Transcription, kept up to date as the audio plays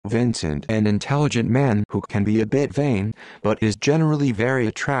Vincent, an intelligent man who can be a bit vain, but is generally very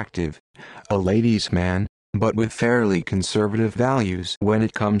attractive. A ladies' man, but with fairly conservative values when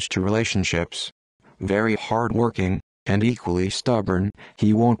it comes to relationships. Very hardworking, and equally stubborn,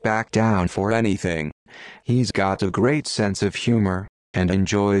 he won't back down for anything. He's got a great sense of humor, and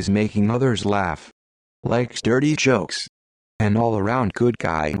enjoys making others laugh. Likes dirty jokes. An all-around good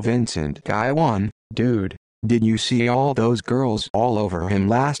guy. Vincent. Guy 1, dude, did you see all those girls all over him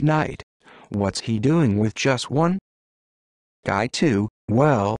last night? What's he doing with just one? Guy 2,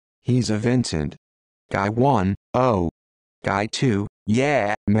 well, he's a Vincent. Guy 1, oh. Guy 2,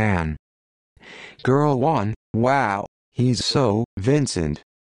 yeah, man. Girl 1, wow, he's so Vincent.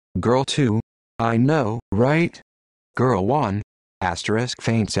 Girl 2, I know, right? Girl 1, asterisk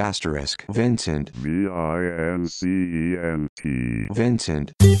faints asterisk Vincent. Vincent.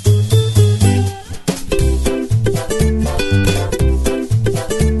 Vincent.